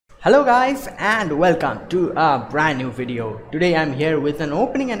Hello guys and welcome to a brand new video. Today I'm here with an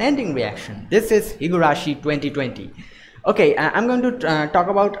opening and ending reaction. This is Higurashi 2020. Okay, I'm going to talk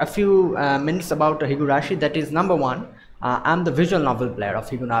about a few minutes about Higurashi. That is, number one, I'm the visual novel player of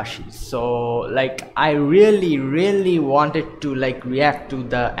Higurashi. So like I really wanted to like react to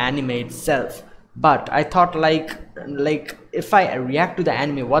the anime itself. But I thought like if I react to the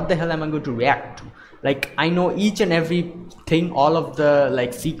anime, what the hell am I going to react to? Like I know each and every thing, all of the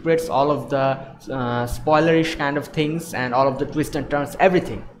like secrets, all of the spoilerish kind of things, and all of the twists and turns,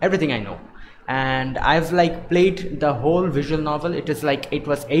 everything I know. And I've like played the whole visual novel. It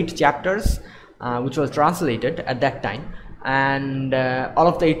was 8 chapters, which was translated at that time, and all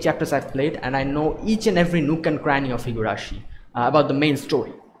of the 8 chapters I've played, and I know each and every nook and cranny of Higurashi, about the main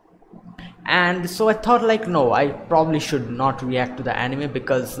story. And so I thought like, no, I probably should not react to the anime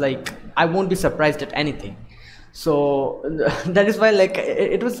because like I won't be surprised at anything. So that is why like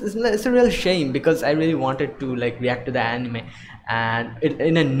it's a real shame, because I really wanted to like react to the anime, and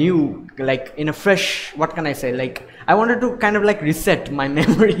in a new, like in a fresh, what can I say, like I wanted to kind of like reset my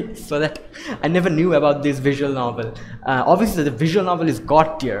memory so that I never knew about this visual novel. Obviously the visual novel is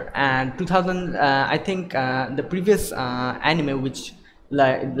god tier, and 2000 I think the previous anime which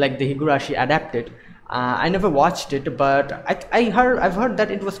like the Higurashi adapted, I never watched it, but I've heard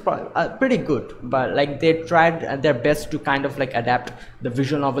that it was pretty good. But like they tried their best to kind of like adapt the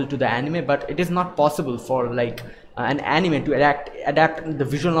visual novel to the anime, but it is not possible for like an anime to adapt the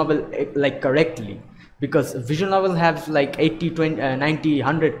visual novel like correctly, because visual novel have like 80, 20, 90,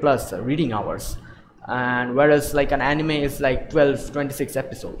 100 plus reading hours, and whereas like an anime is like 12, 26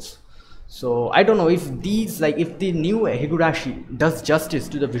 episodes. So I don't know if if the new Higurashi does justice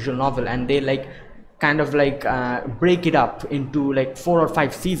to the visual novel, and they like kind of like break it up into like 4 or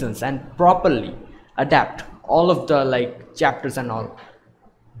 5 seasons and properly adapt all of the like chapters and all,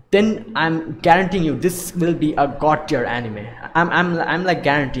 then I'm guaranteeing you this will be a god tier anime. I'm like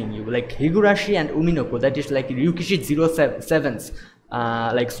guaranteeing you, like Higurashi and Uminoko, that is like Ryukishi 07's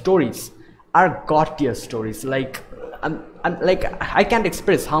like stories, are god tier stories. Like I'm like I can't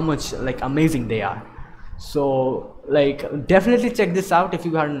express how much like amazing they are. So like definitely check this out. If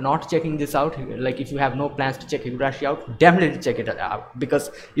you are not checking this out, like if you have no plans to check Higurashi out, definitely check it out, because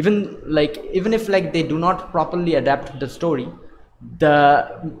even if like they do not properly adapt the story, the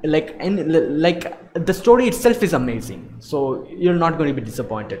the story itself is amazing, so you're not going to be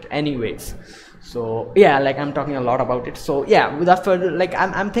disappointed anyways. So yeah, like I'm talking a lot about it. So yeah, without further, like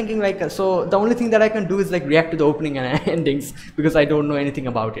I'm thinking like, so the only thing that I can do is like react to the opening and endings, because I don't know anything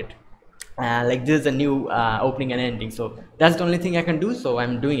about it. Like this is a new opening and ending, so that's the only thing I can do, so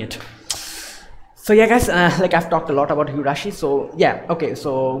I'm doing it. So yeah guys, like I've talked a lot about Higurashi, so yeah, okay,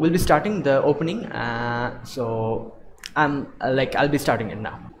 so we'll be starting the opening. So I'm I'll be starting it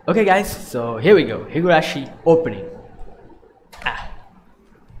now. Okay guys, so here we go. Higurashi opening.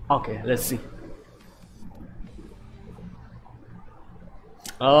 Okay, let's see.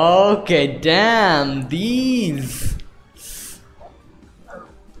 Okay, damn,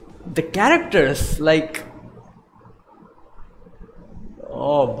 the characters, like,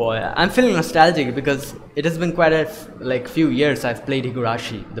 oh boy, I'm feeling nostalgic because it has been quite a like few years I've played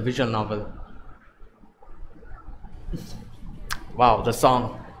Higurashi, the visual novel. Wow, the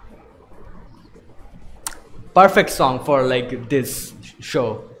song, perfect song for like this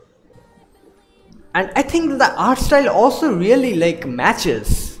show. And I think the art style also really like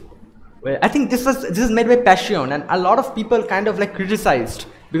matches. Well, I think this is made by Passion, and a lot of people kind of like criticized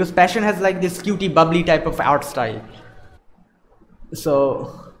because Passion has like this cutie bubbly type of art style.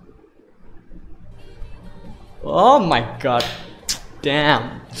 So oh my god,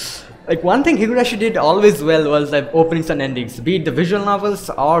 damn. Like one thing Higurashi did always well was like openings and endings, be it the visual novels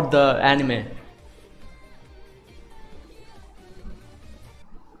or the anime.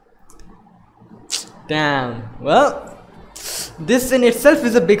 Damn. Well, this in itself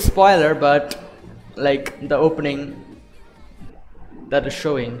is a big spoiler, but like the opening that is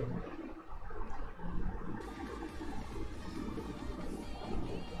showing.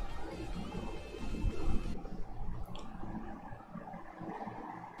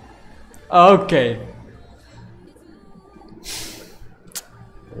 Okay.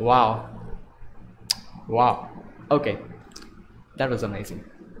 Wow. Wow. Okay. That was amazing.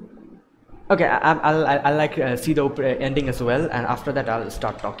 Okay, I'll like see the ending as well, and after that I'll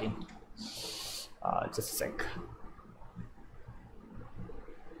start talking. Just a sec.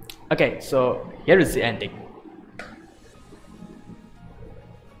 Okay, so here is the ending.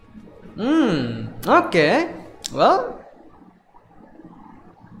 Okay. Well,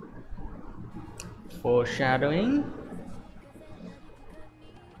 foreshadowing.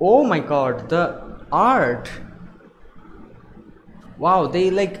 Oh my god, the art. Wow,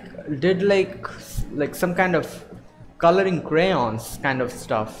 they like did like some kind of coloring crayons kind of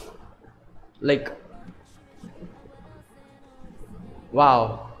stuff. Like,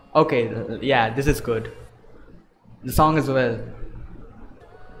 wow. Okay, yeah, this is good. The song as well.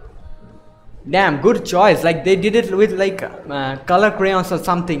 Damn, good choice. Like they did it with like color crayons or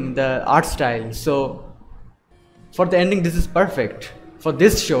something, the art style. So for the ending, this is perfect for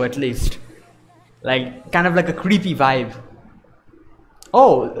this show at least. Like kind of like a creepy vibe.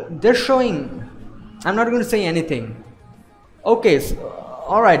 Oh, they're showing. I'm not going to say anything. Okay, so,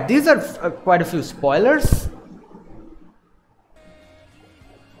 all right. These are quite a few spoilers.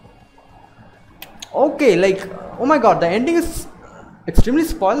 Okay, like oh my god, the ending is extremely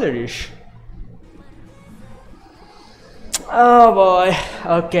spoilerish. Oh boy.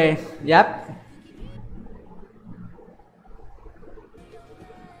 Okay. Yep.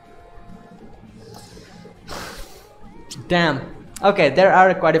 Damn. Okay, there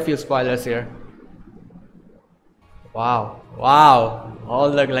are quite a few spoilers here. Wow. Wow. All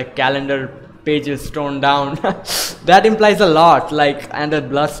the like calendar pages torn down. That implies a lot. Like, and the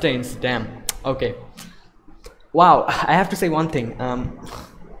bloodstains. Damn. Okay. Wow. I have to say one thing.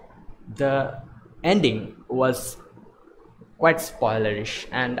 The ending was quite spoilerish,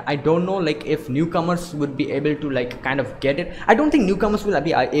 and I don't know like if newcomers would be able to like kind of get it. I don't think newcomers will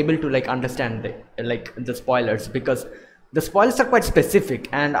be able to like understand the spoilers, because the spoilers are quite specific,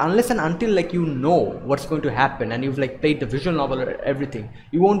 and unless and until like you know what's going to happen and you've like played the visual novel or everything,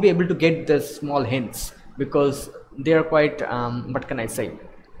 you won't be able to get the small hints, because they are quite what can I say,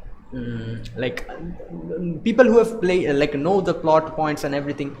 like people who have played like know the plot points and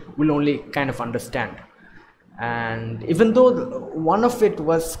everything will only kind of understand. And even though one of it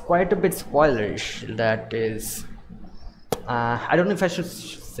was quite a bit spoilerish, that is I don't know if I should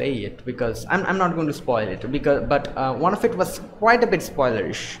say it, because I'm not going to spoil it, because but one of it was quite a bit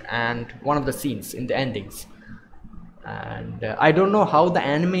spoilerish, and one of the scenes in the endings. And I don't know how the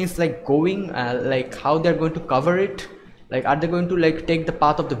anime is like going, like how they're going to cover it. Like, are they going to like take the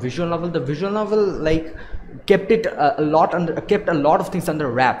path of the visual novel? The visual novel like kept it kept a lot of things under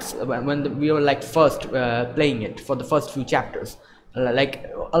wraps when we were like first playing it for the first few chapters. Like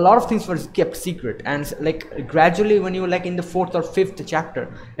a lot of things were kept secret, and like gradually when you were like in the 4th or 5th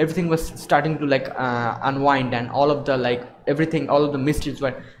chapter, everything was starting to like unwind, and all of the like everything, all of the mysteries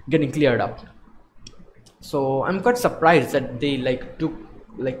were getting cleared up. So I'm quite surprised that they like took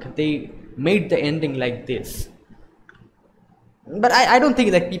like they made the ending like this. But I don't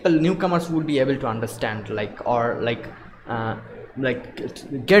think that people, newcomers, would be able to understand like, or like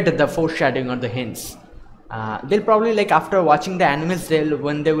get the foreshadowing or the hints. They'll probably like after watching the animes,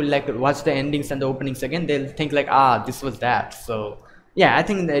 when they will like watch the endings and the openings again, they'll think like, ah, this was that. So yeah, I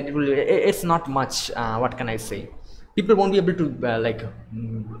think that it's not much, what can I say, people won't be able to like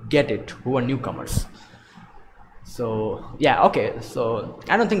get it who are newcomers. So yeah, okay, so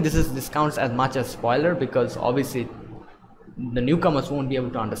I don't think this counts as much as spoiler, because obviously the newcomers won't be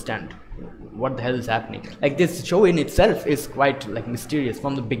able to understand what the hell is happening. Like, this show in itself is quite like mysterious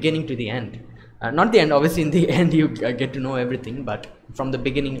from the beginning to the end. Not the end, obviously in the end you get to know everything, but from the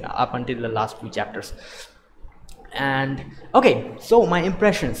beginning up until the last few chapters. And okay, so my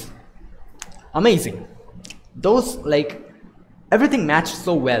impressions, amazing. Those like everything matched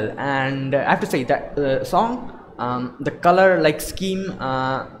so well, and I have to say that song, the color like scheme,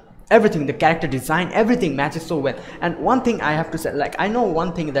 everything, the character design, everything matches so well. And one thing I have to say, like I know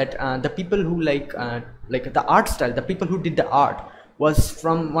one thing, that the people who like the art style, the people who did the art was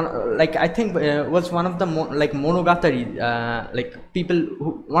from one, like I think was one of the like Monogatari like people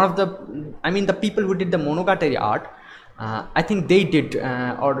who, one of the, I mean the people who did the Monogatari art, I think they did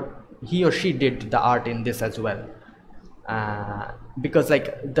or he or she did the art in this as well. Because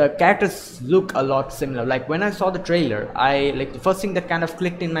like the characters look a lot similar. Like when I saw the trailer, I like the first thing that kind of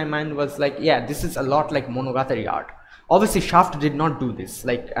clicked in my mind was like, yeah, this is a lot like Monogatari art. Obviously Shaft did not do this.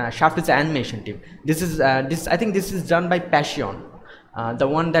 Like Shaft is an animation team. This is I think this is done by Passion, the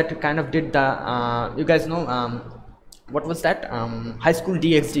one that kind of did the you guys know what was that, High School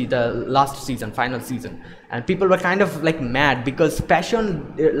DxD, the last season, final season. And people were kind of like mad because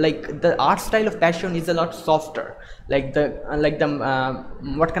Passion, like the art style of Passion is a lot softer. Like the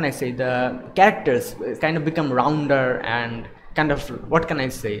what can I say, the characters kind of become rounder and kind of, what can I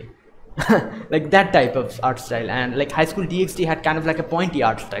say, like that type of art style. And like High School DxD had kind of like a pointy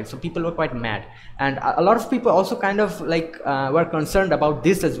art style, so people were quite mad. And a lot of people also kind of like were concerned about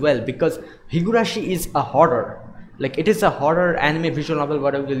this as well, because Higurashi is a horror. like it is a horror anime visual novel,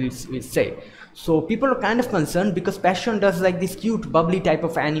 whatever we say. So people are kind of concerned because Passion does like this cute bubbly type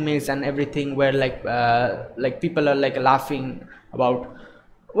of animes and everything, where like people are like laughing about,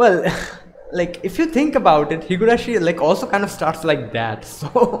 well, like if you think about it, Higurashi like also kind of starts like that.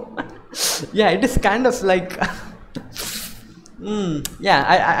 So yeah, it is kind of like yeah,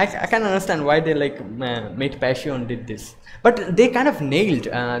 I can understand why they like made Passion did this, but they kind of nailed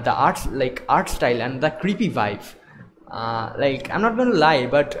the art style and the creepy vibe. Like I'm not gonna lie,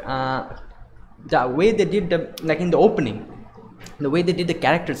 but the way they did the, like in the opening, the way they did the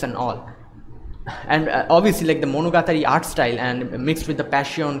characters and all, and obviously like the Monogatari art style and mixed with the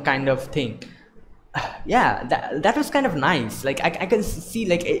Passion kind of thing, yeah, that was kind of nice. Like I can see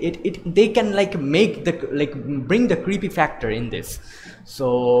like they can like make the like bring the creepy factor in this.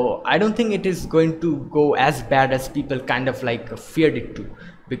 So I don't think it is going to go as bad as people kind of like feared it to,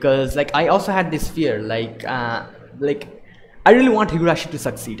 because like I also had this fear, like I really want Higurashi to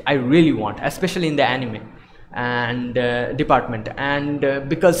succeed. I really want, especially in the anime and department, and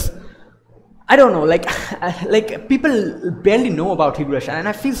because I don't know, like like people barely know about Higurashi, and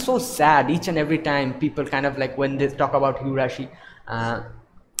I feel so sad each and every time people kind of like, when they talk about Higurashi,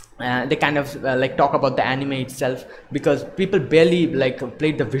 they kind of like talk about the anime itself, because people barely like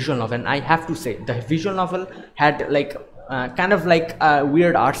played the visual novel. And I have to say the visual novel had like kind of like a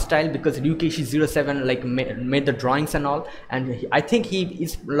weird art style, because Ryukishi07 like made the drawings and all, and I think he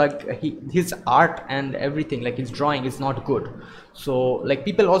is like his art and everything, like his drawing is not good. So like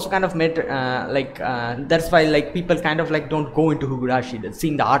people also kind of made that's why like people kind of like don't go into Higurashi,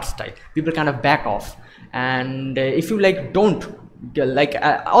 seeing the art style. People kind of back off, and if you like don't like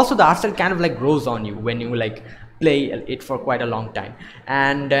also the art style kind of like grows on you when you like play it for quite a long time.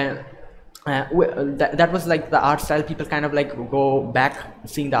 And that was like the art style. People kind of like go back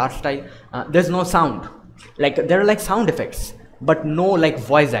seeing the art style. There's no sound, like there are like sound effects but no like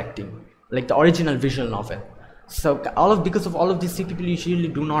voice acting like the original visual novel. So because of all of these, people usually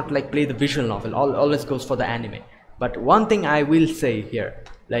do not like play the visual novel, always goes for the anime. But one thing I will say here,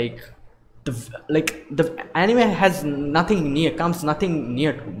 like the anime has nothing near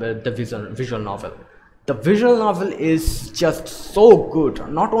the visual novel. The visual novel is just so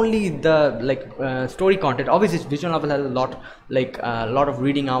good. Not only the like story content, obviously visual novel has a lot, like a lot of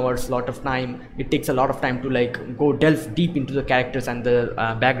reading hours, lot of time. It takes a lot of time to like go delve deep into the characters and the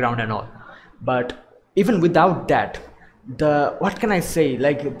background and all. But even without that, the, what can I say,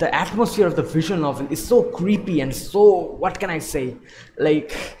 like the atmosphere of the visual novel is so creepy and so, what can I say,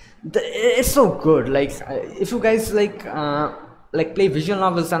 like it's so good. Like if you guys like play visual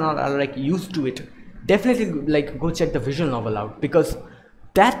novels and are like used to it, definitely like go check the visual novel out, because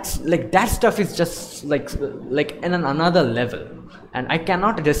that's like that stuff is just like in another level. And I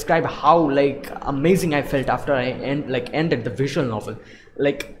cannot describe how like amazing I felt after I ended the visual novel.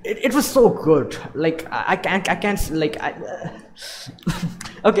 Like it was so good. Like I can't like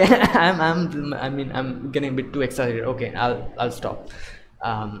okay, I'm getting a bit too excited. Okay, I'll stop.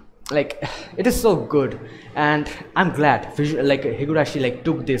 Like it is so good, and I'm glad like Higurashi like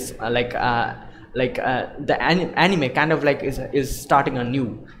took this the anime kind of like is starting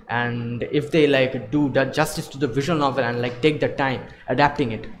anew. And if they like do the justice to the visual novel and like take the time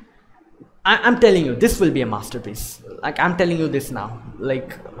adapting it, I'm telling you, this will be a masterpiece. Like I'm telling you this now,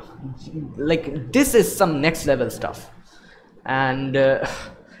 like this is some next level stuff. And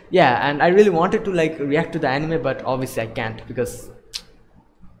yeah, and I really wanted to like react to the anime, but obviously I can't, because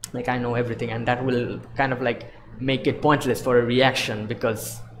like I know everything, and that will kind of like make it pointless for a reaction,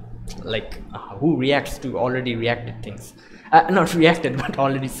 because like who reacts to already reacted things, not reacted but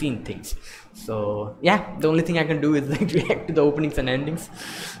already seen things. So yeah, the only thing I can do is like react to the openings and endings.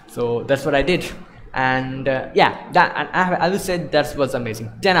 So that's what I did. And yeah, that, and I will say that was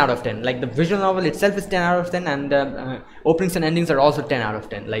amazing. 10 out of 10. Like the visual novel itself is 10 out of 10, and openings and endings are also 10 out of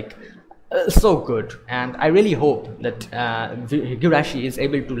 10. Like so good. And I really hope that Higurashi is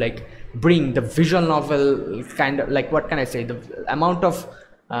able to like bring the visual novel kind of like, what can I say, the amount of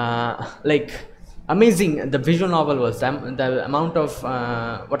like amazing the visual novel was, the amount of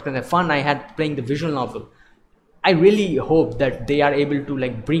what kind of fun I had playing the visual novel. I really hope that they are able to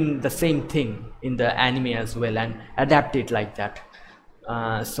like bring the same thing in the anime as well and adapt it like that.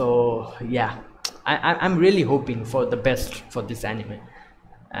 So yeah, I'm really hoping for the best for this anime.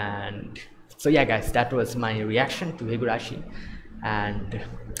 And so yeah guys, that was my reaction to Higurashi. And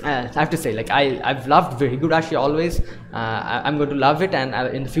I have to say, like I've loved Higurashi always. I'm going to love it, and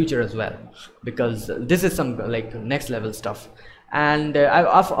in the future as well, because this is some like next level stuff. And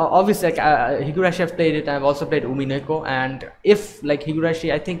I've obviously, like, Higurashi, I've played it. I've also played Umineko, and if like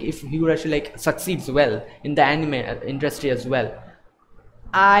Higurashi, I think if Higurashi like succeeds well in the anime industry as well,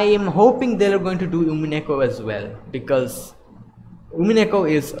 I am hoping they're going to do Umineko as well, because Umineko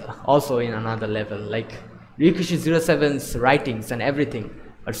is also in another level. Like Ryukishi 07's writings and everything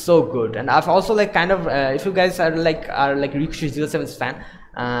are so good. And I've also like kind of if you guys are like Ryukishi 07's fan,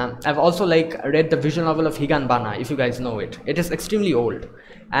 I've also like read the visual novel of Higanbana, if you guys know it. It is extremely old,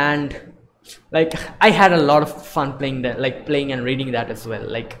 and like I had a lot of fun playing that, like playing and reading that as well.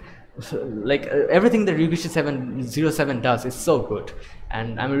 Like everything that Ryukishi 07 does is so good,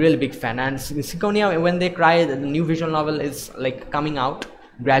 and I'm a really big fan. And Symphonia When They Cry, the new visual novel, is like coming out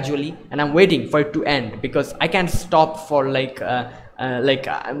gradually, and I'm waiting for it to end, because I can't stop for like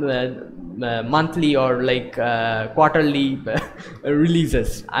monthly or like quarterly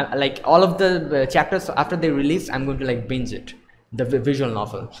releases. Like all of the chapters after they release, I'm going to like binge it, the visual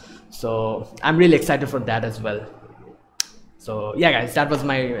novel. So I'm really excited for that as well. So yeah guys, that was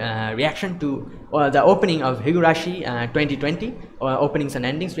my reaction to the opening of Higurashi 2020, openings and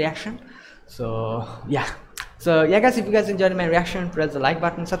endings reaction. So yeah. So yeah guys, if you guys enjoyed my reaction, press the like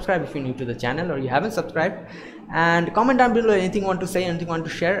button, subscribe if you're new to the channel or you haven't subscribed, and comment down below anything you want to say, anything you want to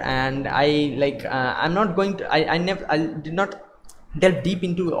share. And I like I'm not going to I did not delve deep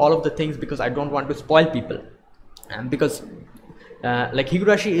into all of the things, because I don't want to spoil people, because like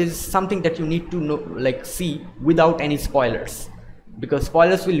Higurashi is something that you need to know, like see without any spoilers, because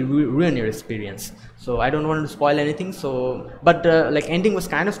spoilers will ruin your experience. So I don't want to spoil anything. So but like ending was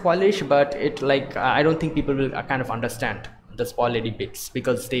kind of spoilerish, but it like I don't think people will kind of understand the spoilery bits,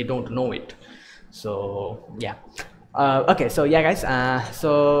 because they don't know it. So yeah. Okay, so yeah guys, that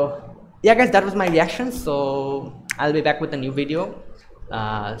was my reaction. So I'll be back with a new video.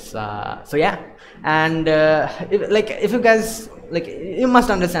 So yeah, and if you guys like, you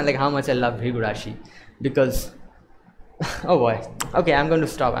must understand like how much I love Higurashi, because oh boy. Okay, I'm going to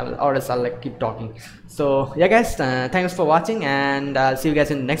stop, or else I'll like keep talking. So yeah guys, thanks for watching, and I'll see you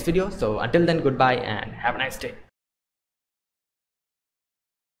guys in the next video. So until then, goodbye and have a nice day.